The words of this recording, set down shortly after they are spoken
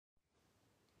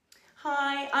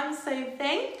Hi, I'm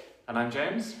Sophie. And I'm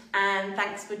James. And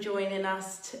thanks for joining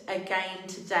us again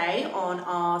today on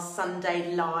our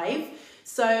Sunday Live.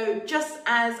 So just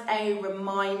as a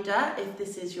reminder, if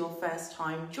this is your first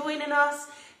time joining us,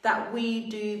 that we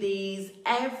do these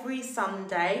every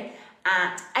Sunday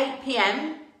at 8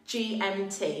 p.m.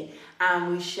 GMT,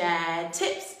 and we share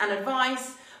tips and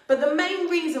advice. But the main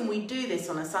reason we do this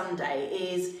on a Sunday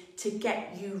is to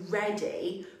get you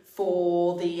ready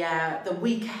for the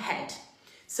week ahead.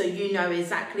 So you know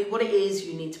exactly what it is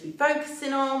you need to be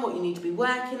focusing on, what you need to be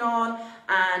working on,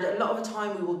 and a lot of the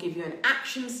time we will give you an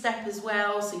action step as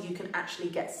well so you can actually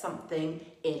get something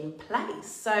in place.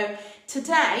 So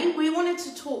today we wanted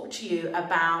to talk to you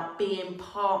about being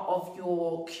part of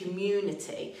your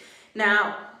community.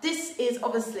 Now, this is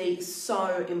obviously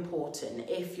so important.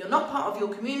 If you're not part of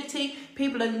your community,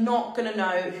 people are not going to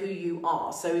know who you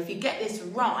are. So if you get this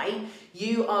right,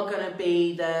 you are going to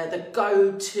be the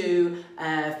go-to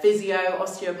physio,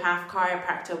 osteopath,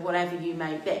 chiropractor, whatever you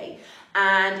may be.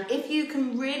 And if you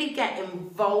can really get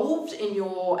involved in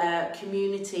your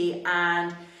community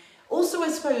and also, I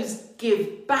suppose,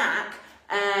 give back,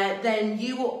 then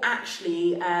you will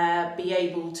actually be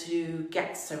able to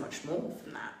get so much more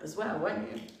from that as well, won't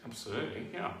you? Absolutely,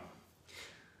 yeah.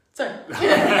 So,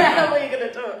 how are you going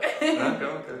to talk?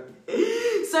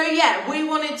 Okay. So yeah, we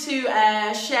wanted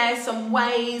to share some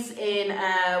ways in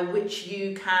which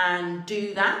you can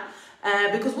do that.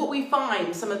 Because what we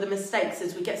find, some of the mistakes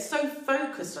is we get so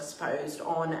focused, I suppose,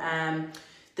 on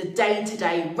the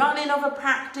day-to-day running of a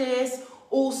practice,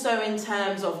 also in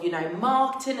terms of,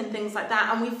 marketing and things like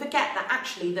that. And we forget that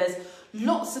actually there's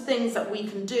lots of things that we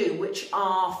can do which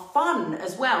are fun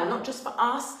as well, not just for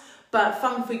us, but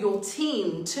fun for your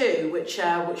team too, which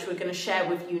we're going to share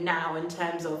with you now in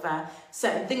terms of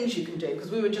certain things you can do.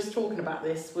 Because we were just talking about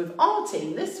this with our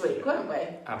team this week, weren't we?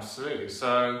 Absolutely.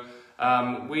 So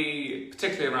we,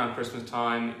 particularly around Christmas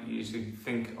time, usually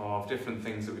think of different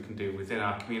things that we can do within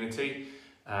our community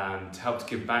to help to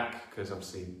give back, because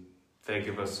obviously they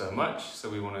give us so much, so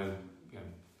we want to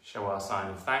show our sign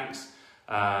of thanks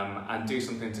and do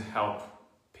something to help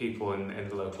people in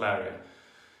the local area.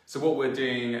 So what we're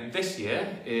doing this year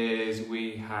is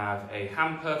we have a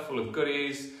hamper full of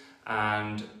goodies,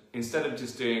 and instead of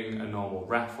just doing a normal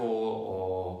raffle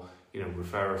or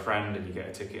refer a friend and you get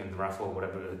a ticket in the raffle, or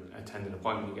whatever, attend an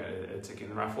appointment, you get a ticket in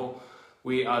the raffle,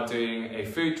 we are doing a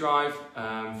food drive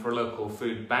for a local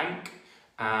food bank.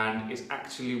 And it's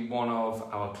actually one of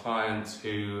our clients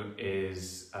who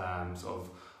is sort of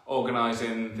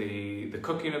organising the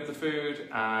cooking of the food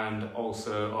and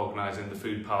also organising the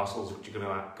food parcels which are going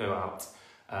to go out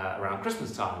around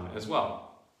Christmas time as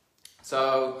well.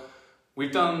 So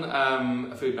we've done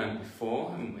a food bank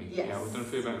before, haven't we? Yes. Yeah, we've done a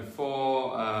food bank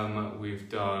before. We've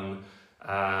done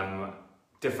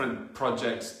different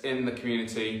projects in the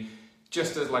community.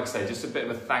 Just as, like I say, just a bit of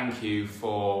a thank you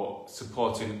for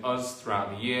supporting us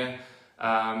throughout the year.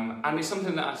 And it's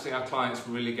something that actually our clients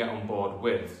really get on board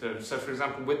with. So for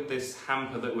example, with this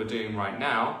hamper that we're doing right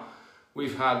now,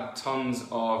 we've had tons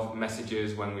of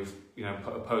messages when we've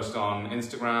put a post on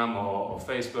Instagram or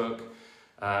Facebook,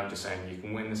 just saying you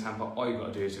can win this hamper. All you've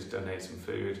got to do is just donate some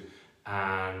food.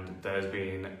 And there's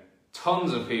been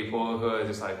tons of people who are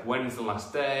just like, when's the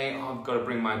last day? Oh, I've got to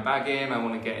bring my bag in. I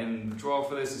want to get in the draw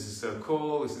for this. This is so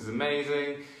cool. This is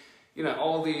amazing.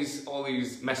 All these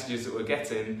messages that we're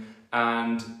getting,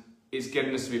 and it's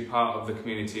getting us to be part of the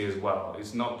community as well.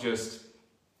 It's not just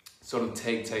sort of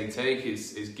take.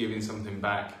 It's giving something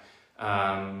back,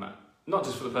 not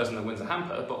just for the person that wins a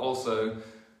hamper, but also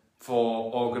for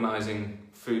organising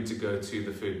food to go to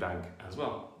the food bank as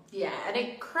well. Yeah, and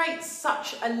it creates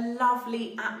such a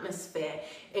lovely atmosphere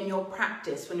in your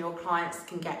practice when your clients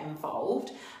can get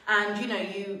involved. And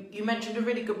you mentioned a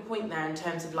really good point there in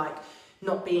terms of like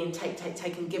not being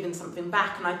take and giving something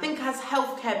back. And I think as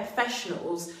healthcare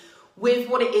professionals, with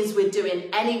what it is we're doing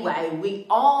anyway, we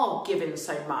are giving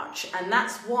so much. And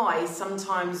that's why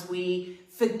sometimes we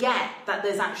forget that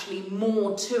there's actually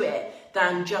more to it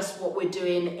than just what we're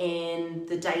doing in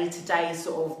the day-to-day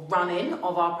sort of running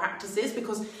of our practices.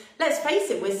 Because let's face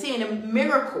it, we're seeing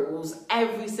miracles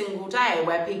every single day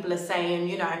where people are saying,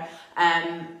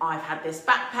 I've had this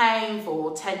back pain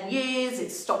for 10 years,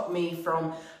 it's stopped me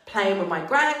from playing with my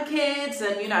grandkids,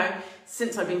 and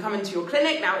since I've been coming to your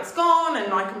clinic, now it's gone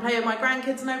and I can play with my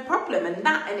grandkids no problem. And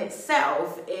that in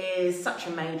itself is such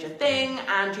a major thing.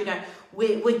 And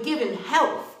we're giving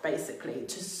health basically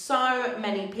to so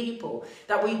many people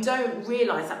that we don't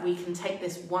realise that we can take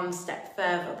this one step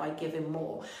further by giving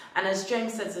more. And as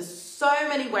James says, there's so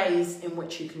many ways in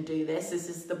which you can do this. This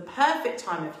is the perfect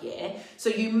time of year. So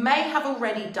you may have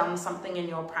already done something in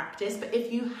your practice, but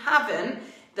if you haven't,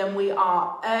 then we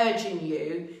are urging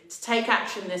you to take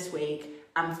action this week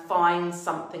and find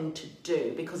something to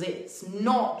do, because it's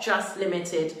not just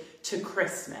limited to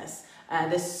Christmas.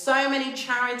 There's so many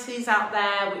charities out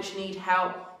there which need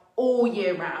help all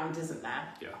year round, isn't there?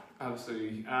 Yeah,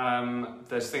 absolutely.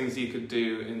 There's things you could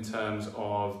do in terms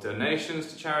of donations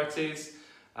to charities.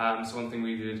 So one thing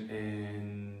we did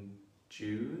in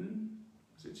June,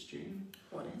 was it June?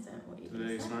 What is it? What are you The going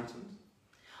to say? Samaritans?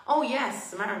 Oh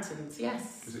yes, Samaritans,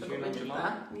 yes. Was it Forgot June we or did July?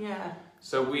 that. Yeah.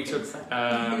 So we took so.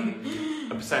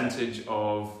 a percentage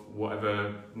of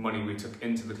whatever money we took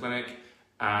into the clinic,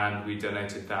 and we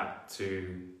donated that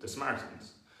to the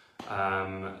Samaritans.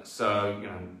 So, you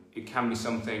know, it can be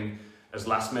something as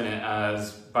last minute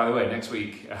as, by the way, next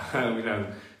week, you know,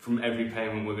 from every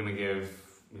payment we're going to give,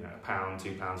 you know, £1,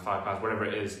 £2, £5, whatever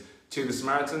it is, to the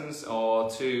Samaritans or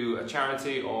to a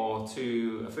charity or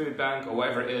to a food bank or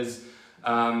whatever it is.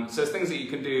 So it's things that you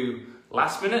can do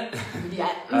last minute,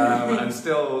 Yeah. and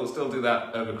still do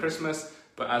that over Christmas.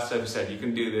 But as Sophie said, you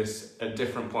can do this at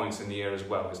different points in the year as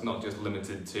well. It's not just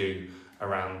limited to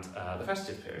around the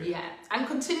festive period. Yeah, and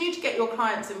continue to get your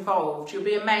clients involved. You'll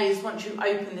be amazed once you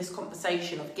open this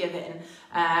conversation of giving,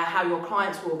 how your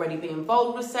clients will already be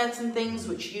involved with certain things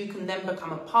which you can then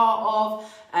become a part of.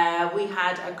 We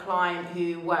had a client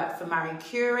who worked for Marie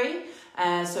Curie.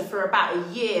 So for about a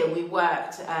year, we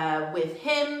worked with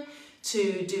him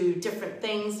to do different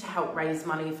things to help raise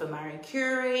money for Marie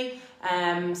Curie.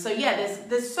 So yeah,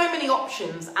 there's so many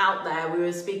options out there. We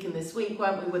were speaking this week,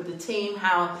 weren't we, with the team,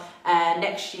 how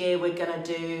next year we're going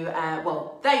to do,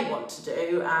 well, they want to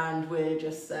do, and we're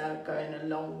just going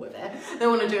along with it. They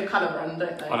want to do a colour run,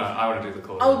 don't they? Oh no, I want to do the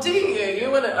colour. Oh, do you? You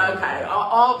want to? Okay,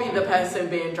 I'll be the person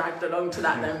being dragged along to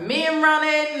that then. Me and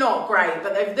running, not great,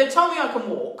 but they've told me I can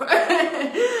walk.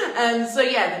 So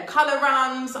yeah, the colour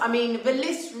runs, I mean, the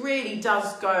list really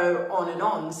does go on and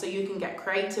on, so you can get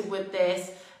creative with this.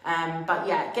 But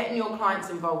yeah, getting your clients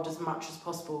involved as much as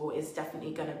possible is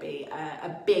definitely going to be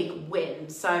a big win.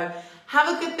 So have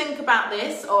a good think about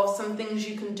this, of some things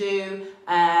you can do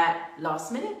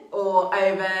last minute or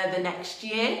over the next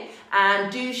year,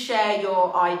 and do share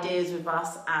your ideas with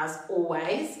us as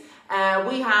always.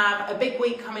 We have a big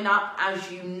week coming up,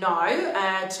 as you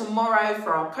know. Tomorrow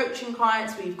for our coaching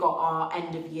clients, we've got our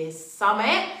end of year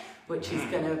summit, which is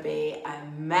going to be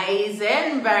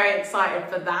amazing. Very excited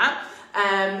for that.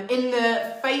 In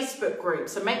the Facebook group,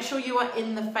 so make sure you are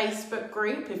in the Facebook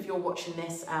group if you're watching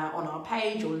this on our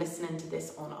page or listening to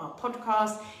this on our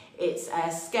podcast. It's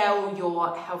Scale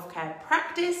Your Healthcare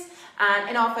Practice, and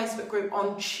in our Facebook group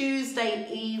on Tuesday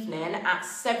evening at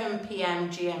 7 p.m.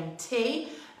 GMT,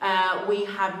 we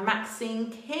have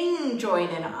Maxine King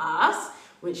joining us,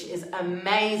 which is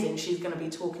amazing. She's going to be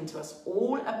talking to us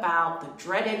all about the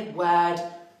dreaded word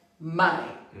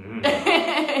money.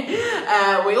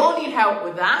 We all need help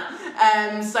with that.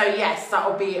 So yes,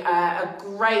 that'll be a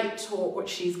great talk which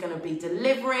she's going to be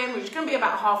delivering, which is going to be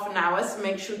about half an hour. So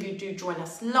make sure you do join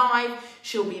us live.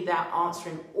 She'll be there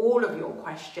answering all of your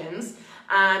questions.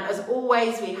 And as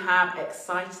always, we have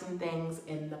exciting things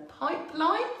in the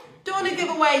pipeline. Don't want to give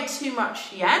away too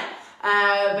much yet.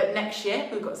 But next year,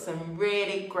 we've got some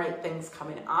really great things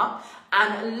coming up.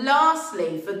 And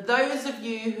lastly, for those of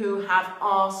you who have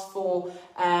asked for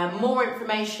more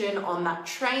information on that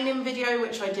training video,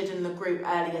 which I did in the group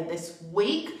earlier this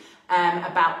week,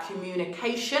 about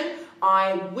communication,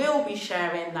 I will be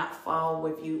sharing that file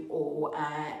with you all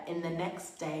in the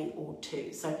next day or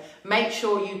two. So make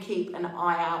sure you keep an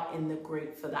eye out in the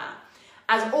group for that.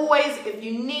 As always, if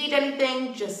you need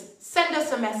anything, just send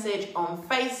us a message on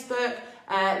Facebook.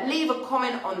 Leave a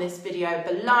comment on this video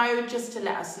below just to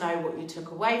let us know what you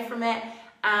took away from it.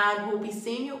 And we'll be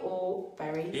seeing you all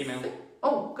very soon.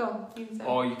 Oh, go on. You can say.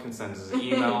 Or you can send us an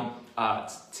email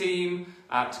at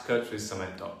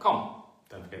team@coachwithsummit.com.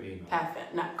 Don't forget the email.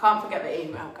 Perfect. No, can't forget the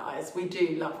email, guys. We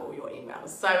do love all your emails.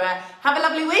 So have a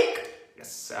lovely week.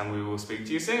 Yes, and we will speak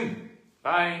to you soon.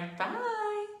 Bye. Bye.